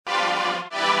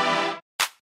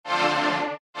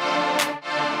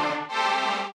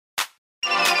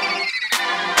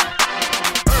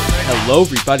Hello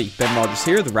everybody, Ben Rogers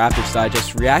here, the Raptors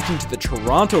Digest, reacting to the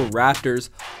Toronto Raptors'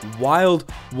 wild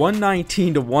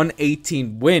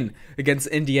 119-118 win against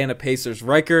Indiana Pacers.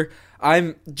 Riker,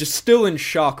 I'm just still in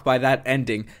shock by that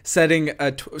ending, putting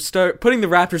the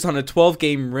Raptors on a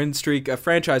 12-game win streak, a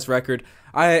franchise record.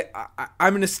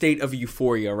 I'm in a state of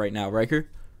euphoria right now, Riker.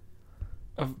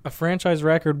 A franchise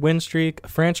record win streak, a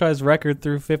franchise record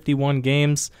through 51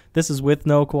 games. This is with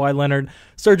no Kawhi Leonard.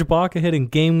 Serge Ibaka hitting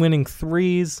game-winning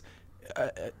threes,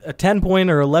 a 10-point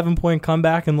or 11-point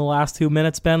comeback in the last 2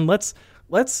 minutes. Ben,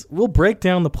 we'll break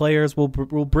down the players, we'll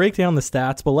break down the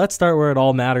stats, but let's start where it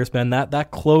all matters, Ben.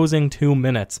 That closing 2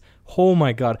 minutes. Oh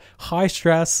my God, high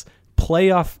stress,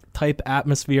 playoff type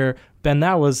atmosphere. Ben,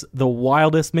 that was the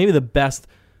wildest, maybe the best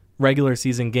regular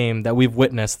season game that we've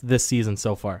witnessed this season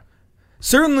so far.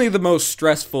 Certainly the most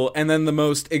stressful and then the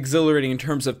most exhilarating in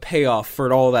terms of payoff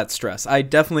for all that stress. I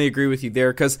definitely agree with you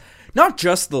there because not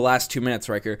just the last 2 minutes,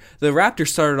 Riker. The Raptors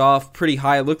started off pretty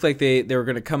high. It looked like they were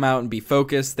going to come out and be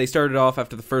focused. They started off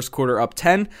after the first quarter up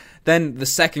 10. Then the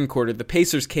second quarter, the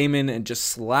Pacers came in and just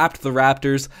slapped the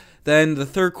Raptors. Then the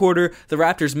third quarter, the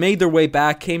Raptors made their way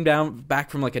back, came back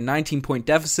from like a 19-point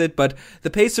deficit, but the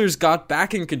Pacers got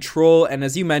back in control, and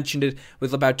as you mentioned it,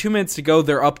 with about 2 minutes to go,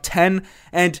 they're up 10,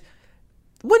 and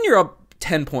when you're up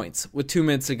 10 points with 2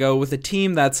 minutes to go with a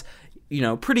team that's,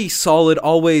 pretty solid,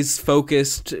 always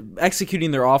focused,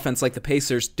 executing their offense like the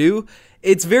Pacers do,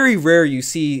 it's very rare you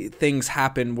see things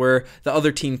happen where the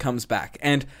other team comes back.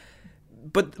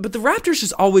 But the Raptors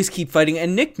just always keep fighting,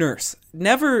 and Nick Nurse,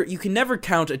 you can never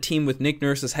count a team with Nick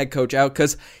Nurse as head coach out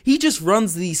because he just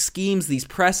runs these schemes, these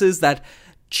presses that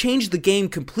changed the game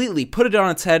completely, put it on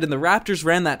its head, and the Raptors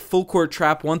ran that full court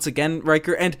trap once again,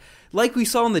 Riker, and like we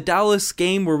saw in the Dallas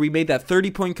game where we made that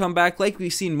 30-point comeback, like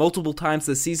we've seen multiple times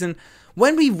this season,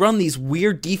 when we run these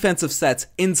weird defensive sets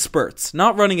in spurts,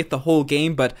 not running it the whole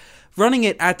game, but running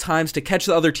it at times to catch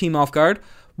the other team off guard,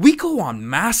 we go on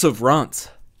massive runs.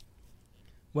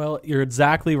 Well, you're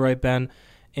exactly right, Ben,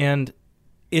 and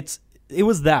it's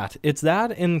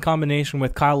that in combination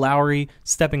with Kyle Lowry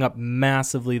stepping up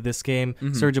massively this game,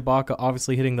 Serge Ibaka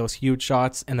obviously hitting those huge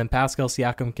shots, and then Pascal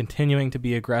Siakam continuing to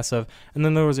be aggressive. And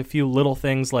then there was a few little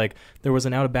things, like there was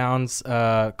an out-of-bounds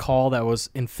call that was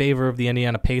in favor of the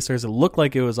Indiana Pacers. It looked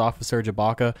like it was off of Serge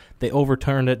Ibaka. They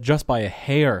overturned it just by a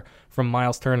hair from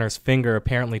Miles Turner's finger,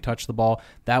 apparently touched the ball.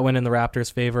 That went in the Raptors'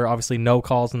 favor. Obviously, no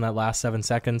calls in that last 7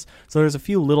 seconds. So there's a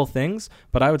few little things,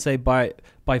 but I would say by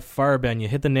far, Ben, you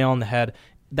hit the nail on the head.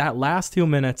 That last 2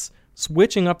 minutes,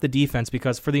 switching up the defense,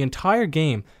 because for the entire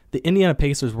game, the Indiana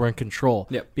Pacers were in control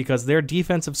because their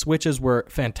defensive switches were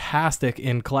fantastic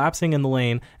in collapsing in the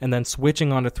lane and then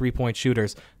switching onto three-point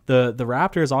shooters. The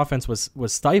Raptors' offense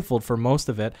was stifled for most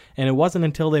of it, and it wasn't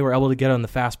until they were able to get on the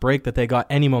fast break that they got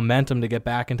any momentum to get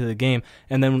back into the game.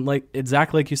 And then,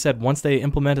 exactly like you said, once they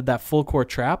implemented that full-court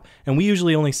trap, and we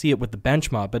usually only see it with the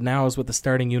bench mob, but now is with the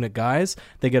starting unit guys,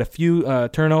 they get a few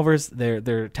turnovers,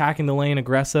 they're attacking the lane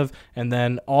aggressive, and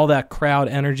then all that crowd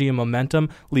energy and momentum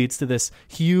leads to this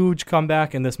huge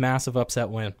comeback and this massive upset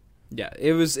win. Yeah,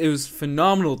 it was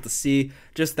phenomenal to see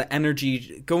just the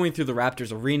energy going through the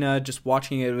Raptors arena, just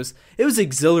watching it. It was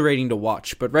exhilarating to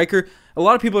watch. But Riker, a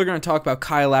lot of people are going to talk about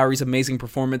Kyle Lowry's amazing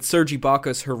performance, Serge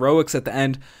Ibaka's heroics at the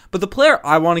end, but the player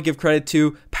I want to give credit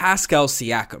to, Pascal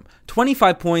Siakam.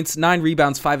 25 points, 9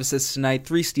 rebounds, 5 assists tonight,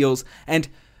 3 steals, and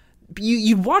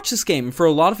you watch this game, for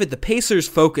a lot of it, the Pacers'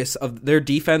 focus of their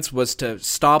defense was to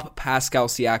stop Pascal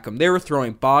Siakam. They were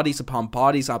throwing bodies upon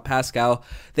bodies on Pascal.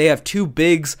 They have 2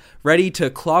 bigs ready to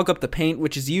clog up the paint,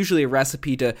 which is usually a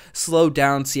recipe to slow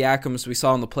down Siakam, as we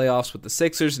saw in the playoffs with the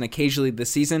Sixers and occasionally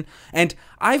this season. And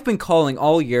I've been calling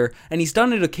all year, and he's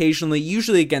done it occasionally,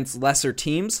 usually against lesser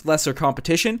teams, lesser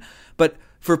competition, but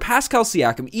for Pascal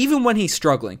Siakam, even when he's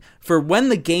struggling, for when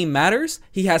the game matters,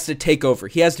 he has to take over.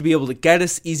 He has to be able to get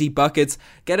us easy buckets,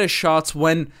 get us shots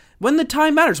when the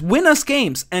time matters, win us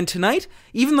games. And tonight,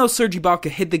 even though Serge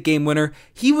Ibaka hit the game winner,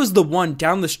 he was the one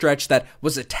down the stretch that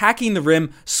was attacking the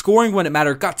rim, scoring when it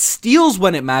mattered, got steals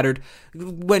when it mattered,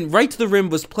 went right to the rim,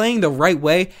 was playing the right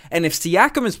way. And if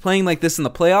Siakam is playing like this in the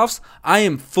playoffs, I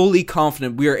am fully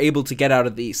confident we are able to get out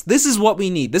of these. This is what we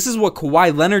need. This is what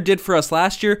Kawhi Leonard did for us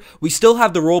last year. We still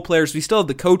have the role players. We still have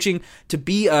the coaching to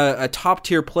be a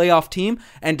top-tier playoff team,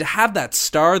 and to have that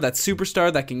star, that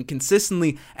superstar that can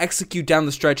consistently execute down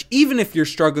the stretch, even if you're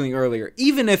struggling earlier,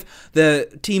 even if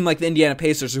the team like the Indiana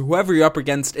Pacers or whoever you're up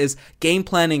against is game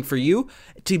planning for you,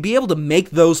 to be able to make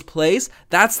those plays,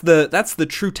 that's the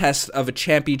true test of a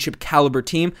championship caliber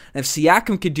team. And if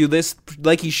Siakam could do this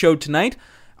like he showed tonight,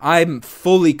 I'm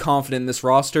fully confident in this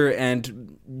roster,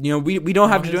 and we don't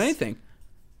have to do anything.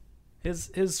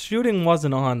 His shooting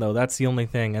wasn't on, though. That's the only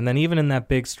thing. And then even in that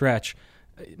big stretch,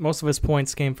 most of his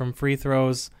points came from free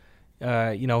throws.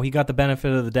 He got the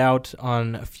benefit of the doubt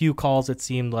on a few calls, it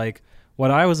seemed like. What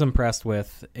I was impressed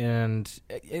with, and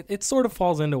it sort of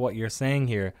falls into what you're saying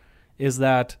here, is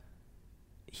that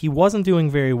he wasn't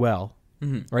doing very well,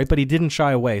 right? But he didn't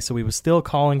shy away, so he was still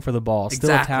calling for the ball,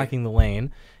 still attacking the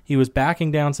lane. He was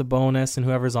backing down Sabonis and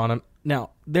whoever's on him.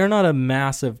 Now, they're not a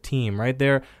massive team, right?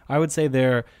 I would say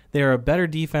they're a better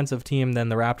defensive team than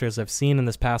the Raptors I've seen in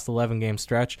this past 11-game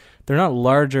stretch. They're not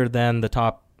larger than the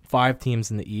top 5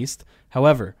 teams in the East.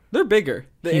 However, they're bigger.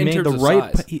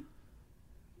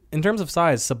 In terms of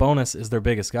size, Sabonis is their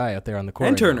biggest guy out there on the court.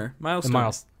 And Turner. Miles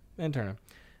Turner.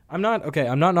 I'm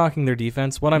not knocking their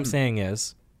defense. What I'm saying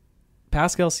is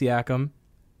Pascal Siakam,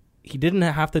 he didn't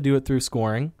have to do it through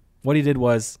scoring. What he did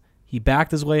was he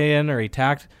backed his way in, or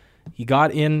he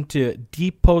got into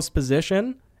deep post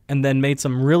position and then made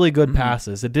some really good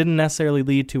passes. It didn't necessarily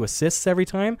lead to assists every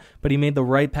time, but he made the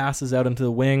right passes out into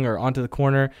the wing or onto the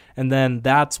corner, and then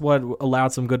that's what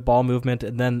allowed some good ball movement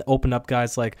and then opened up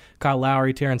guys like Kyle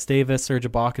Lowry, Terrence Davis, Serge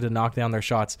Ibaka to knock down their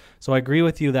shots. So I agree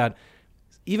with you that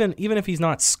even if he's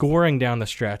not scoring down the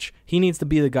stretch, he needs to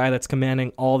be the guy that's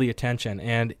commanding all the attention,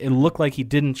 and it looked like he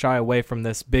didn't shy away from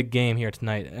this big game here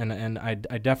tonight, and I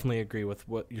definitely agree with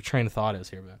what your train of thought is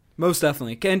here, Ben. Most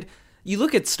definitely. And you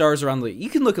look at stars around the league. You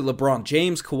can look at LeBron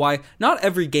James, Kawhi. Not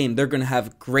every game they're going to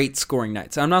have great scoring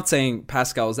nights. I'm not saying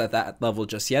Pascal is at that level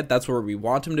just yet. That's where we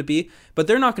want him to be. But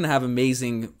they're not going to have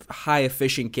amazing,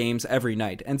 high-efficient games every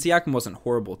night. And Siakam wasn't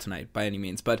horrible tonight by any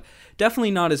means, but definitely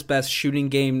not his best shooting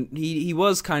game. He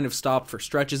was kind of stopped for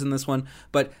stretches in this one.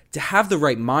 But to have the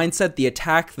right mindset, the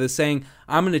attack, the saying,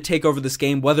 I'm going to take over this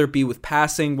game, whether it be with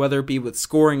passing, whether it be with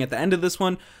scoring at the end of this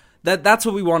one, That's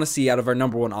what we want to see out of our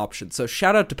number one option. So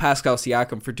shout out to Pascal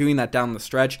Siakam for doing that down the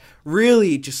stretch.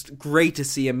 Really just great to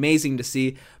see, amazing to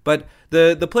see. But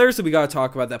the players that we got to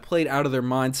talk about that played out of their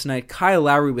minds tonight, Kyle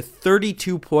Lowry with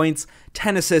 32 points,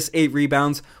 10 assists, 8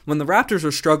 rebounds. When the Raptors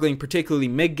were struggling, particularly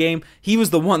mid-game, he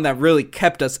was the one that really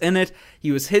kept us in it.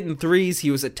 He was hitting threes. He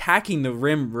was attacking the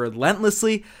rim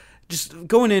relentlessly. Just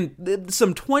going in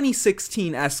some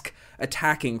 2016-esque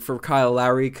attacking for Kyle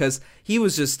Lowry, because he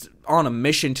was just on a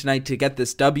mission tonight to get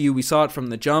this W. We saw it from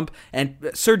the jump. And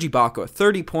Serge Ibaka,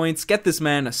 30 points, get this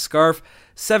man a scarf,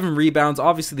 7 rebounds,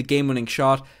 obviously the game-winning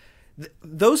shot.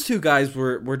 Those two guys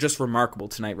were just remarkable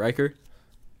tonight, Riker.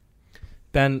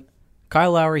 Ben,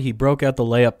 Kyle Lowry, he broke out the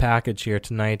layup package here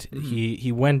tonight.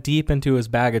 He went deep into his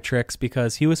bag of tricks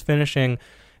because he was finishing.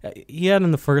 He had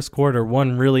in the first quarter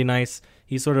one really nice.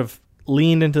 He sort of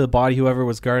leaned into the body, whoever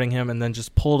was guarding him, and then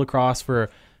just pulled across for,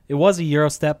 it was a Euro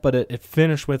step, but it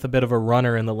finished with a bit of a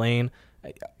runner in the lane.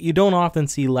 You don't often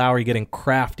see Lowry getting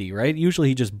crafty, right? Usually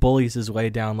he just bullies his way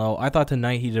down low. I thought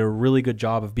tonight he did a really good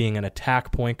job of being an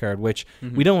attack point guard, which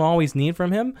we don't always need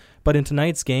from him. But in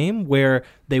tonight's game, where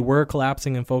they were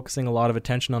collapsing and focusing a lot of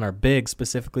attention on our big,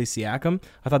 specifically Siakam,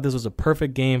 I thought this was a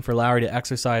perfect game for Lowry to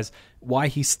exercise why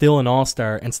he's still an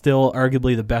all-star and still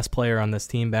arguably the best player on this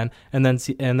team, Ben. And then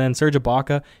Serge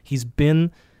Ibaka, he's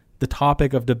been the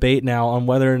topic of debate now on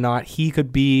whether or not he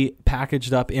could be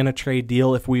packaged up in a trade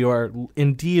deal if we are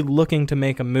indeed looking to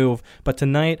make a move. But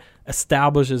tonight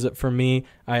establishes it for me.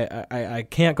 I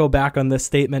can't go back on this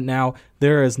statement now.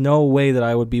 There is no way that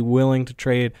I would be willing to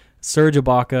trade Serge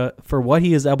Ibaka for what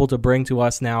he is able to bring to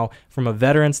us now from a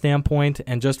veteran standpoint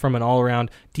and just from an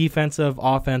all-around defensive,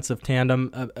 offensive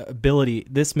tandem ability.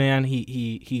 This man,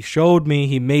 he showed me,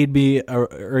 he made me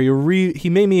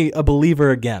a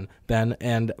believer again, Ben,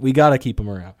 and we got to keep him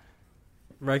around.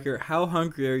 Riker, how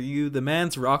hungry are you? The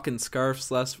man's rocking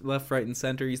scarves left, right, and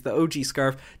center. He's the OG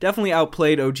scarf. Definitely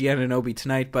outplayed OG Anunoby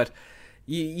tonight, but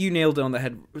you nailed it on the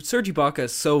head. Serge Ibaka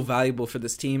is so valuable for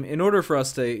this team. In order for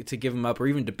us to give him up or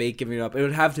even debate giving him up, it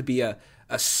would have to be a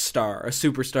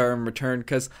superstar in return,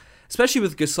 because especially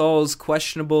with Gasol's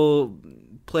questionable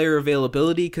player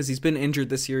availability, because he's been injured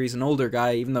this year, he's an older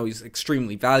guy, even though he's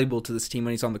extremely valuable to this team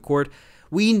when he's on the court.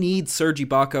 We need Serge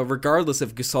Ibaka, regardless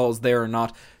if Gasol's there or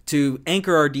not, to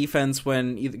anchor our defense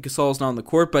when Gasol's not on the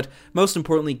court, but most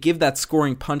importantly, give that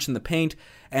scoring punch in the paint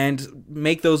and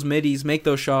make those middies, make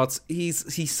those shots.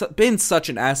 He's been such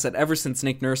an asset ever since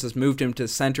Nick Nurse has moved him to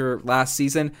center last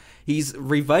season. He's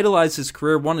revitalized his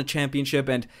career, won a championship,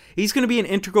 and he's going to be an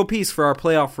integral piece for our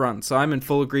playoff run. So I'm in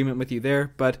full agreement with you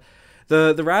there. But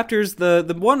the Raptors,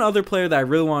 the one other player that I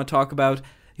really want to talk about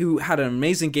who had an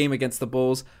amazing game against the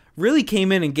Bulls, really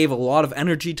came in and gave a lot of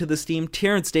energy to this team.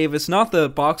 Terrence Davis, not the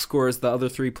box score as the other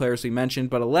three players we mentioned,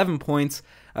 but 11 points,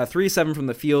 3-7 from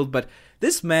the field. But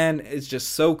this man is just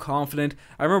so confident.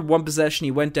 I remember one possession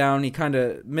he went down, he kind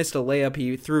of missed a layup,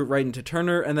 he threw it right into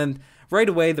Turner, and then right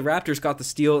away the Raptors got the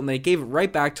steal and they gave it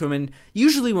right back to him. And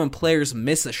usually when players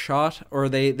miss a shot or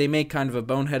they make kind of a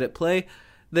boneheaded play,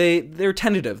 they're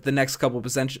tentative the next couple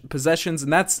possessions,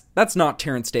 and that's not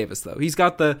Terrence Davis though. He's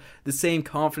got the same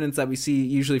confidence that we see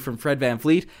usually from Fred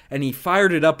VanVleet, and he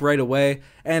fired it up right away.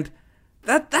 And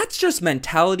that's just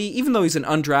mentality. Even though he's an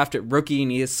undrafted rookie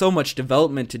and he has so much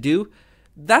development to do,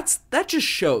 that just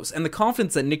shows. And the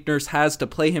confidence that Nick Nurse has to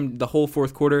play him the whole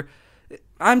fourth quarter,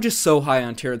 I'm just so high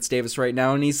on Terrence Davis right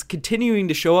now, and he's continuing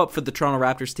to show up for the Toronto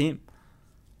Raptors team.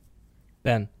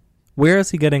 Ben, where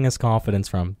is he getting his confidence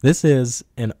from? This is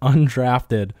an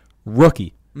undrafted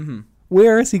rookie. Mm-hmm.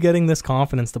 Where is he getting this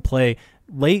confidence to play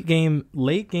late game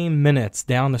minutes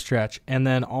down the stretch, and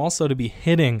then also to be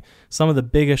hitting some of the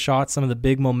biggest shots, some of the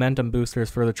big momentum boosters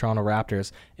for the Toronto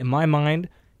Raptors? In my mind,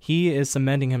 he is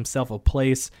cementing himself a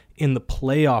place in the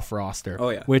playoff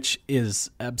roster, which is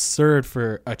absurd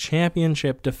for a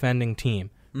championship defending team.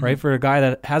 Mm-hmm. Right, for a guy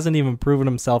that hasn't even proven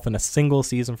himself in a single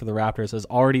season for the Raptors, has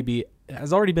already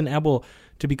been able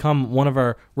to become one of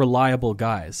our reliable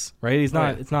guys. Right, it's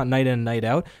not night in and night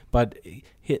out, but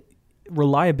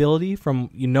reliability from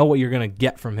what you're going to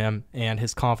get from him, and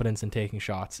his confidence in taking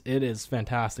shots. It is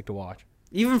fantastic to watch.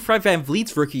 Even Fred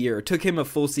VanVleet's rookie year, it took him a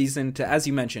full season to, as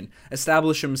you mentioned,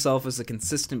 establish himself as a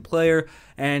consistent player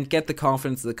and get the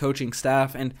confidence of the coaching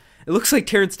staff. And it looks like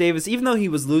Terrence Davis, even though he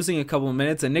was losing a couple of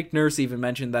minutes, and Nick Nurse even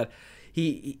mentioned that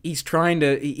he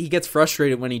gets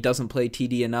frustrated when he doesn't play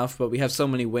TD enough, but we have so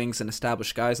many wings and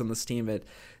established guys on this team,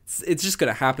 it's just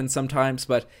going to happen sometimes.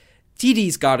 But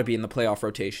TD's got to be in the playoff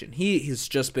rotation. He has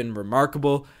just been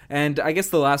remarkable. And I guess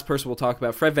the last person we'll talk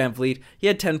about, Fred VanVleet, he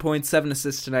had 10 points, 7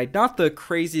 assists tonight. Not the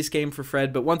craziest game for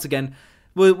Fred, but once again,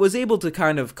 was able to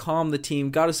kind of calm the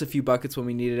team, got us a few buckets when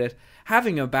we needed it.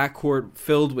 Having a backcourt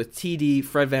filled with TD,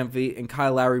 Fred VanVleet, and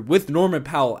Kyle Lowry with Norman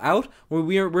Powell out,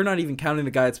 we're not even counting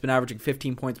the guy that's been averaging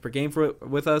 15 points per game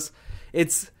with us.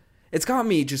 It's got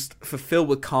me just fulfilled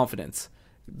with confidence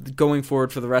going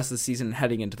forward for the rest of the season and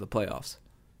heading into the playoffs.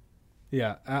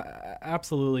 Yeah,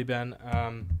 absolutely, Ben.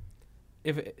 I'm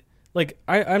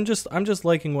just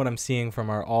liking what I'm seeing from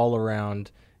our all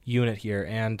around unit here,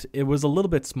 and it was a little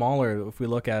bit smaller if we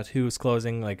look at who's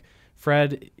closing. Like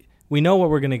Fred, we know what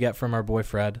we're going to get from our boy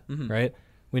Fred, right?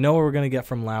 We know what we're going to get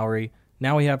from Lowry.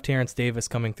 Now we have Terrence Davis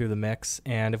coming through the mix,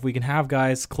 and if we can have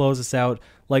guys close us out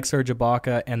like Serge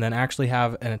Ibaka and then actually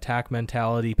have an attack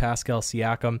mentality, Pascal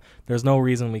Siakam, there's no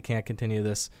reason we can't continue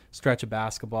this stretch of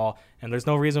basketball, and there's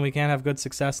no reason we can't have good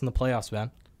success in the playoffs, Ben.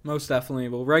 Most definitely.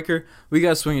 Well, Riker, we got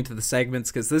to swing into the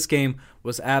segments because this game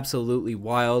was absolutely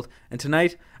wild, and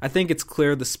tonight I think it's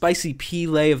clear the spicy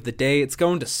Pele of the day. It's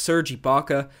going to Serge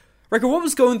Ibaka. Riker, what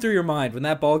was going through your mind when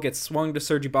that ball gets swung to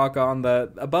Serge Ibaka on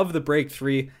the above the break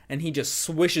three, and he just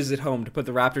swishes it home to put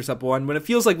the Raptors up 1 when it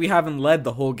feels like we haven't led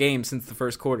the whole game since the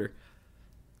first quarter?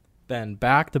 Ben,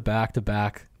 back to back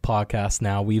podcasts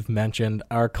now, we've mentioned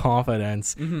our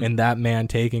confidence in that man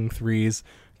taking threes.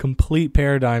 Complete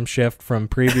paradigm shift from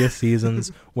previous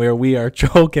seasons where we are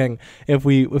choking if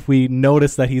we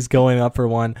notice that he's going up for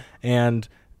one, and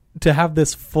to have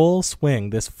this full swing,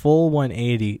 this full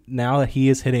 180, now that he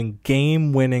is hitting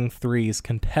game-winning threes,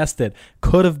 contested,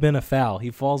 could have been a foul.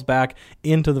 He falls back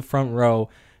into the front row.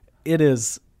 It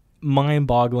is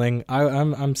mind-boggling.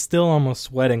 I'm still almost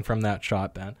sweating from that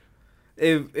shot, Ben.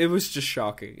 It was just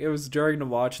shocking. It was jarring to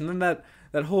watch, and then that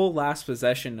whole last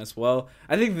possession as well.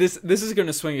 I think this is going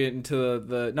to swing it into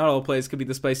the not all plays could be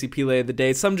the spicy Pele of the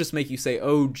day. Some just make you say,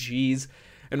 "Oh, geez."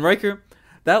 And Riker,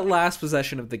 that last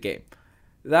possession of the game.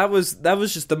 That was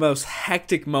just the most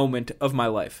hectic moment of my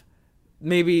life.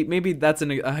 Maybe that's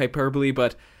a hyperbole,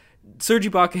 but Serge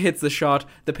Ibaka hits the shot.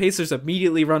 The Pacers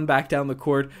immediately run back down the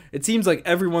court. It seems like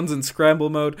everyone's in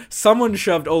scramble mode. Someone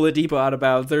shoved Oladipo out of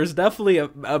bounds. There's definitely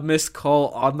a missed call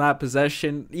on that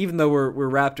possession, even though we're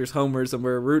Raptors homers and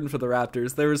we're rooting for the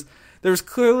Raptors. There's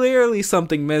clearly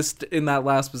something missed in that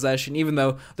last possession, even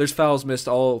though there's fouls missed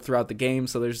all throughout the game,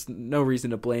 so there's no reason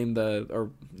to blame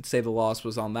or say the loss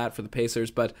was on that for the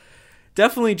Pacers. But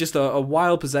definitely just a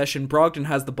wild possession. Brogdon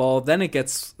has the ball, then it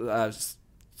gets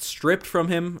stripped from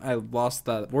him. I lost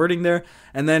the wording there.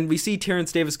 And then we see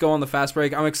Terrence Davis go on the fast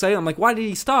break. I'm excited. I'm like, why did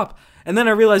he stop? And then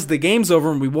I realized the game's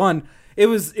over and we won. It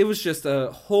was just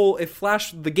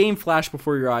the game flashed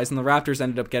before your eyes, and the Raptors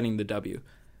ended up getting the W.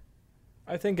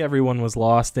 I think everyone was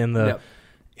lost in the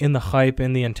hype,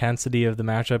 in the intensity of the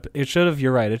matchup.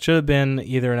 You're right. It should have been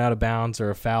either an out of bounds or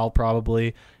a foul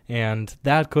probably. And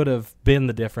that could have been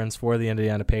the difference for the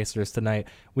Indiana Pacers tonight.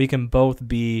 We can both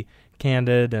be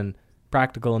candid and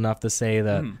practical enough to say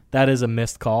that that is a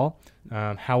missed call.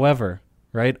 However,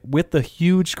 right, with the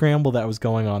huge scramble that was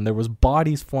going on, there was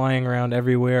bodies flying around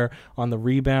everywhere on the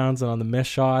rebounds and on the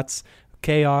missed shots,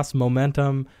 chaos,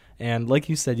 momentum, and like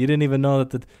you said, you didn't even know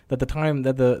that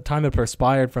the time had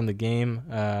perspired from the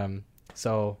game.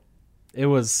 So it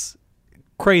was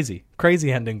crazy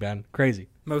ending, Ben, crazy.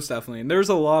 Most definitely. And there was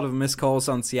a lot of missed calls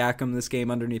on Siakam this game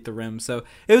underneath the rim. So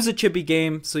it was a chippy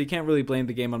game, so you can't really blame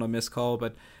the game on a missed call,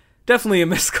 but definitely a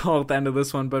missed call at the end of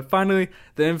this one. But finally,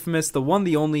 the infamous, the one,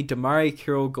 the only Damari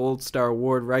Carroll Gold Star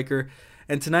Award, Riker.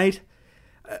 And tonight,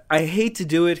 I hate to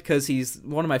do it because he's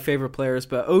one of my favorite players,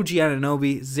 but OG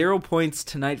Anunoby, 0 points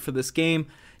tonight for this game.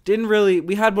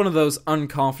 We had one of those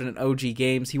unconfident OG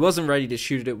games. He wasn't ready to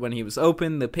shoot it when he was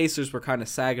open. The Pacers were kind of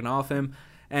sagging off him.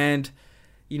 And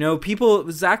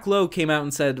Zach Lowe came out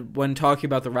and said, when talking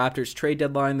about the Raptors trade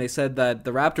deadline, they said that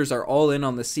the Raptors are all in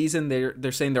on the season.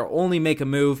 They're saying they'll only make a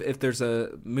move if there's a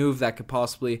move that could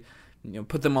possibly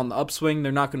put them on the upswing.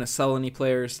 They're not going to sell any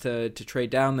players to trade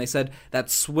down. They said that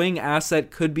swing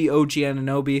asset could be OG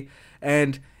Anunoby.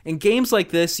 And in games like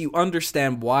this, you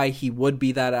understand why he would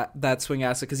be that swing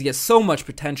asset, because he has so much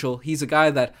potential. He's a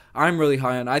guy that I'm really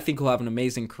high on. I think he'll have an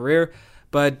amazing career.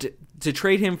 But to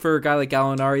trade him for a guy like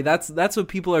Gallinari, that's what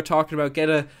people are talking about. Get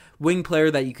a wing player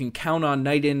that you can count on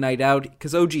night in, night out,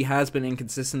 because OG has been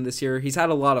inconsistent this year. He's had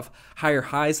a lot of higher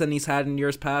highs than he's had in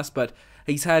years past, but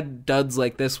he's had duds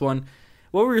like this one.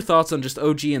 What were your thoughts on just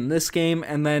OG in this game,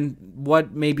 and then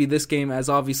what maybe this game, as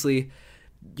obviously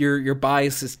your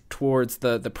bias is towards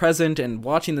the present and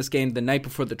watching this game the night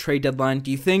before the trade deadline?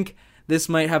 Do you think this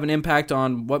might have an impact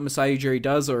on what Masai Ujiri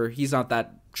does, or he's not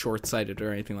that short-sighted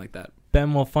or anything like that?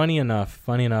 Ben, well, funny enough,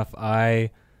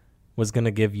 I was going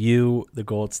to give you the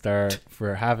gold star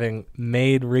for having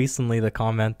made recently the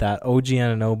comment that OG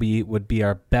Anunoby would be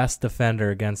our best defender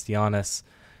against Giannis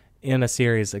in a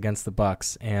series against the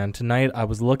Bucks. And tonight I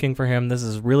was looking for him. This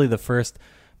is really the first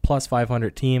plus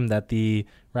 500 team that the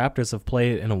Raptors have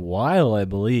played in a while, I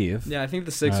believe. Yeah, I think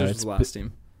the Sixers was the last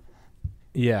team.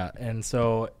 Yeah, and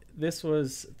so this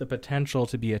was the potential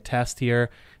to be a test here,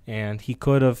 and he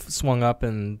could have swung up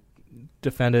and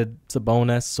defended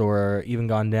Sabonis or even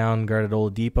gone down, guarded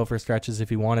Oladipo for stretches if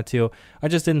he wanted to. I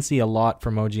just didn't see a lot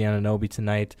from OG Anunoby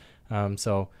tonight,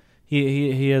 so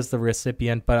he is the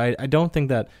recipient, but I don't think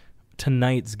that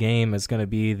tonight's game is going to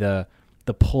be the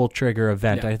pull trigger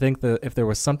event. Yeah. I think that if there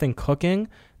was something cooking,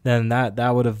 then that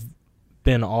would have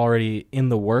been already in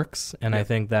the works, and I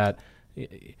think that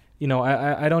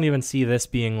I don't even see this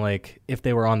being like if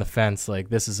they were on the fence, like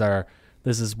this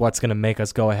is what's going to make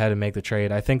us go ahead and make the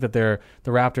trade. I think that the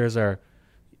Raptors are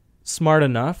smart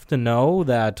enough to know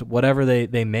that whatever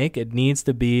they make, it needs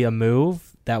to be a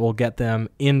move that will get them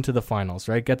into the finals,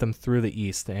 right? Get them through the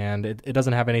East. And it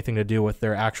doesn't have anything to do with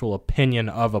their actual opinion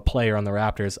of a player on the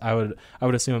Raptors. I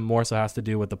would assume it more so has to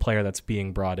do with the player that's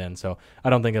being brought in. So I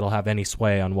don't think it'll have any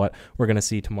sway on what we're going to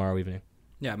see tomorrow evening.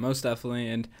 Yeah, most definitely.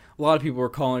 And a lot of people were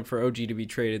calling for OG to be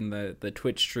traded in the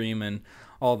Twitch stream and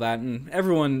all that. And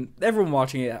everyone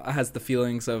watching it has the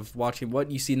feelings of watching what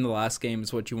you see in the last game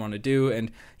is what you want to do.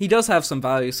 And he does have some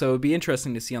value, so it would be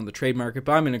interesting to see on the trade market.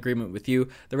 But I'm in agreement with you.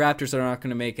 The Raptors are not going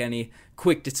to make any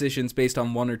quick decisions based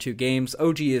on one or two games.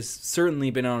 OG has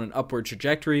certainly been on an upward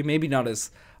trajectory, maybe not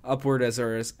as upward as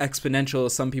exponential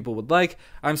as some people would like.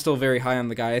 I'm still very high on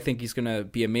the guy. I think he's going to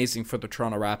be amazing for the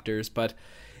Toronto Raptors, but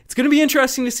it's going to be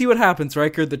interesting to see what happens,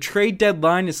 Riker. The trade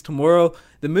deadline is tomorrow.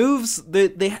 The moves,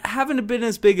 they haven't been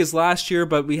as big as last year,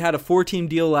 but we had a 4-team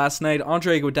deal last night.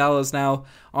 Andre Iguodala is now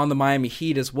on the Miami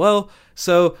Heat as well.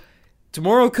 So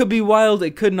tomorrow could be wild.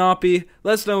 It could not be.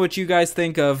 Let us know what you guys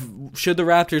think of. Should the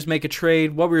Raptors make a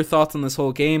trade? What were your thoughts on this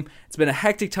whole game? It's been a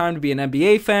hectic time to be an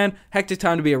NBA fan, hectic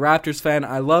time to be a Raptors fan.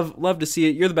 I love to see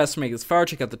it. You're the best to make this far.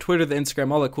 Check out the Twitter, the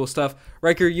Instagram, all that cool stuff.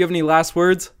 Riker, you have any last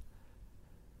words?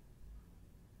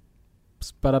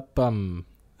 Didn't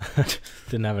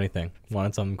have anything.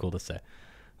 Wanted something cool to say.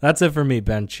 That's it for me,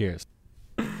 Ben. Cheers.